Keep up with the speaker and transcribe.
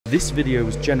This video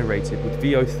was generated with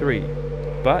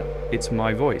VO3, but it's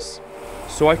my voice.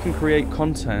 So I can create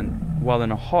content while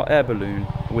in a hot air balloon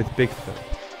with Bigfoot,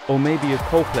 or maybe a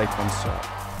Coldplay concert,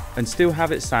 and still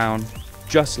have it sound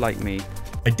just like me.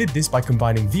 I did this by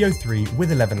combining VO3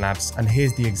 with ElevenLabs, and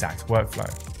here's the exact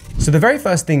workflow. So the very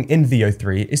first thing in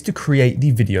VO3 is to create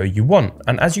the video you want.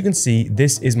 And as you can see,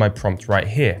 this is my prompt right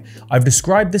here. I've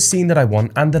described the scene that I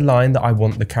want and the line that I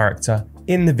want the character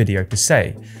in the video to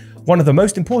say. One of the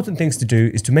most important things to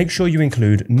do is to make sure you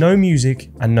include no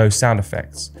music and no sound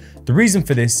effects. The reason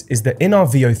for this is that in our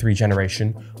VO3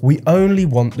 generation, we only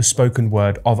want the spoken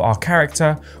word of our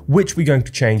character, which we're going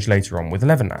to change later on with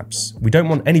ElevenLabs. We don't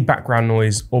want any background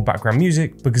noise or background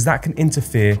music because that can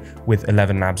interfere with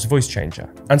ElevenLabs voice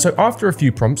changer. And so after a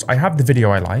few prompts, I have the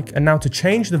video I like, and now to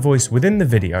change the voice within the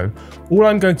video, all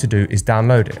I'm going to do is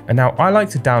download it. And now I like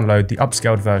to download the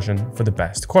upscaled version for the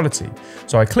best quality.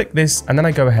 So I click this and then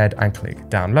I go ahead and click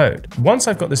download. Once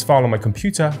I've got this file on my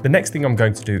computer, the next thing I'm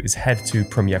going to do is head to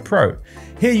Premiere Pro.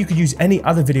 Here you could use any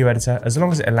other video editor as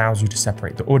long as it allows you to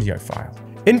separate the audio file.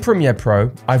 In Premiere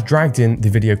Pro, I've dragged in the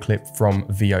video clip from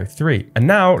VO3, and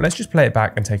now let's just play it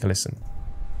back and take a listen.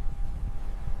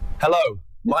 Hello,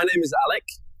 my name is Alec,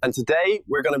 and today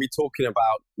we're going to be talking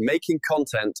about making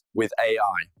content with AI.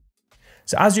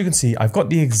 So as you can see, I've got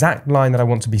the exact line that I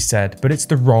want to be said, but it's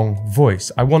the wrong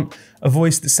voice. I want a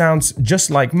voice that sounds just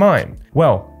like mine.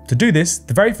 Well, to do this,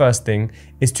 the very first thing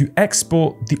is to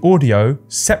export the audio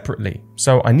separately.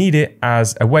 So I need it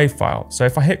as a WAV file. So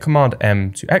if I hit Command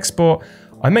M to export,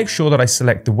 I make sure that I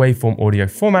select the waveform audio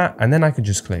format, and then I can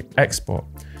just click export.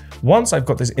 Once I've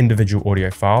got this individual audio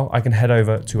file, I can head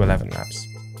over to ElevenLabs.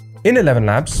 In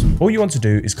ElevenLabs, all you want to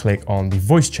do is click on the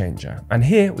voice changer, and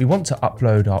here we want to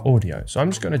upload our audio. So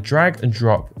I'm just going to drag and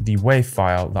drop the WAV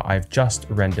file that I've just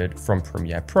rendered from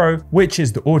Premiere Pro, which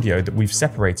is the audio that we've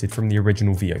separated from the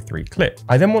original VO3 clip.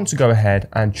 I then want to go ahead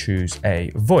and choose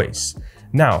a voice.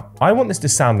 Now, I want this to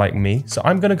sound like me, so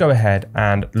I'm going to go ahead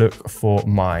and look for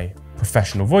my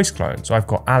professional voice clone. So I've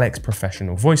got Alec's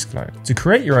professional voice clone. To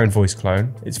create your own voice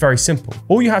clone, it's very simple.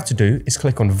 All you have to do is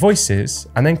click on voices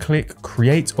and then click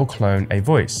create or clone a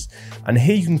voice. And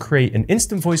here you can create an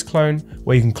instant voice clone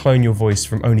where you can clone your voice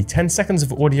from only 10 seconds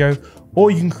of audio, or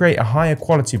you can create a higher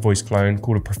quality voice clone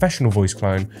called a professional voice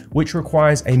clone, which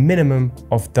requires a minimum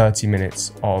of 30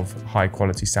 minutes of high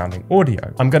quality sounding audio.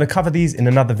 I'm going to cover these in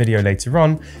another video later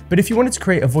on, but if you wanted to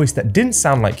create a voice that didn't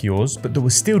sound like yours, but that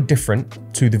was still different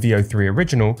to the VO3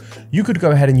 original, you could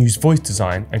go ahead and use voice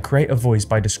design and create a voice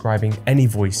by describing any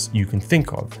voice you can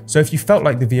think of. So if you felt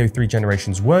like the VO3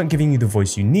 generations weren't giving you the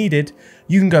voice you needed,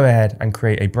 you can go ahead and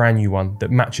create a brand new one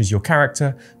that matches your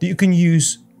character that you can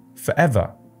use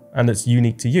forever and that's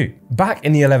unique to you. Back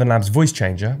in the ElevenLabs voice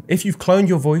changer, if you've cloned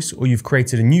your voice or you've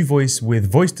created a new voice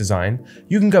with voice design,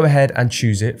 you can go ahead and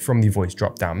choose it from the voice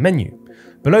drop-down menu.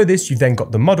 Below this, you've then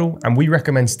got the model, and we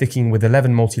recommend sticking with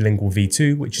 11 multilingual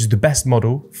V2, which is the best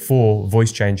model for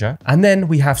voice changer. And then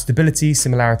we have stability,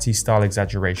 similarity, style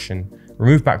exaggeration,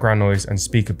 remove background noise, and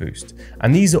speaker boost.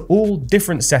 And these are all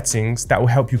different settings that will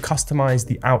help you customize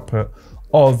the output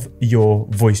of your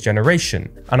voice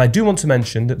generation. And I do want to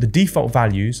mention that the default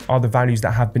values are the values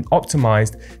that have been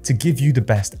optimized to give you the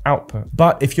best output.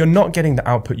 But if you're not getting the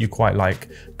output you quite like,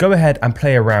 go ahead and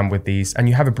play around with these, and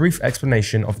you have a brief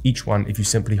explanation of each one if you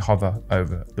simply hover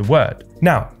over the word.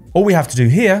 Now, all we have to do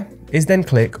here is then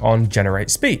click on generate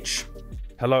speech.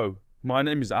 Hello, my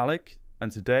name is Alec,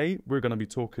 and today we're going to be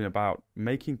talking about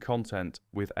making content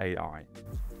with AI.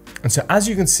 And so as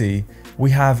you can see,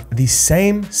 we have the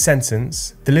same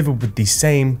sentence delivered with the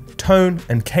same tone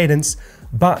and cadence,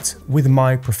 but with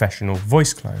my professional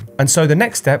voice clone. And so the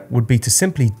next step would be to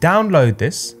simply download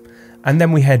this, and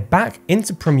then we head back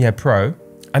into Premiere Pro,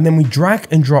 and then we drag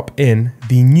and drop in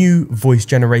the new voice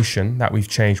generation that we've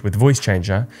changed with Voice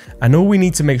Changer. And all we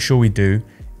need to make sure we do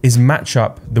is match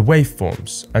up the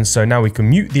waveforms. And so now we can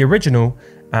mute the original,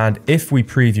 and if we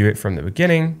preview it from the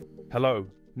beginning. Hello,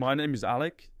 my name is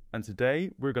Alec, and today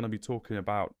we're going to be talking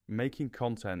about making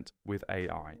content with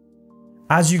AI.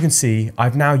 As you can see,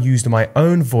 I've now used my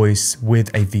own voice with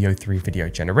a VO3 video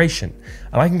generation,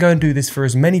 and I can go and do this for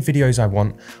as many videos I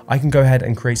want. I can go ahead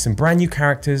and create some brand new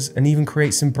characters and even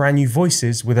create some brand new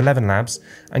voices with ElevenLabs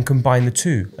and combine the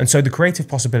two. And so the creative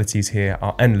possibilities here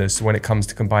are endless when it comes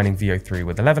to combining VO3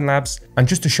 with ElevenLabs. And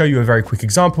just to show you a very quick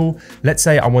example, let's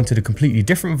say I wanted a completely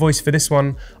different voice for this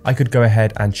one. I could go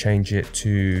ahead and change it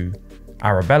to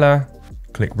Arabella,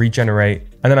 click regenerate,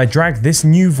 and then I drag this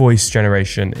new voice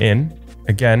generation in.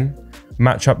 Again,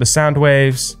 match up the sound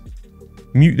waves,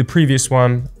 mute the previous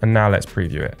one, and now let's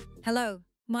preview it. Hello,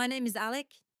 my name is Alec,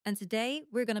 And today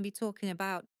we're going to be talking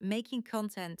about making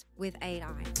content with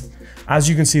AI. As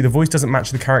you can see, the voice doesn't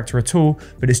match the character at all,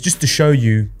 but it's just to show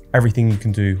you everything you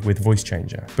can do with Voice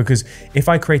Changer. Because if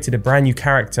I created a brand new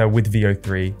character with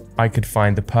VO3, I could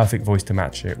find the perfect voice to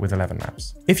match it with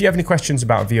ElevenLabs. If you have any questions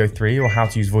about VO3 or how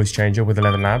to use Voice Changer with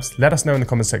ElevenLabs, let us know in the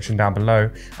comment section down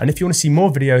below. And if you want to see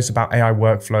more videos about AI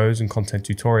workflows and content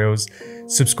tutorials,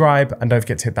 subscribe and don't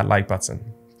forget to hit that like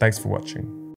button. Thanks for watching.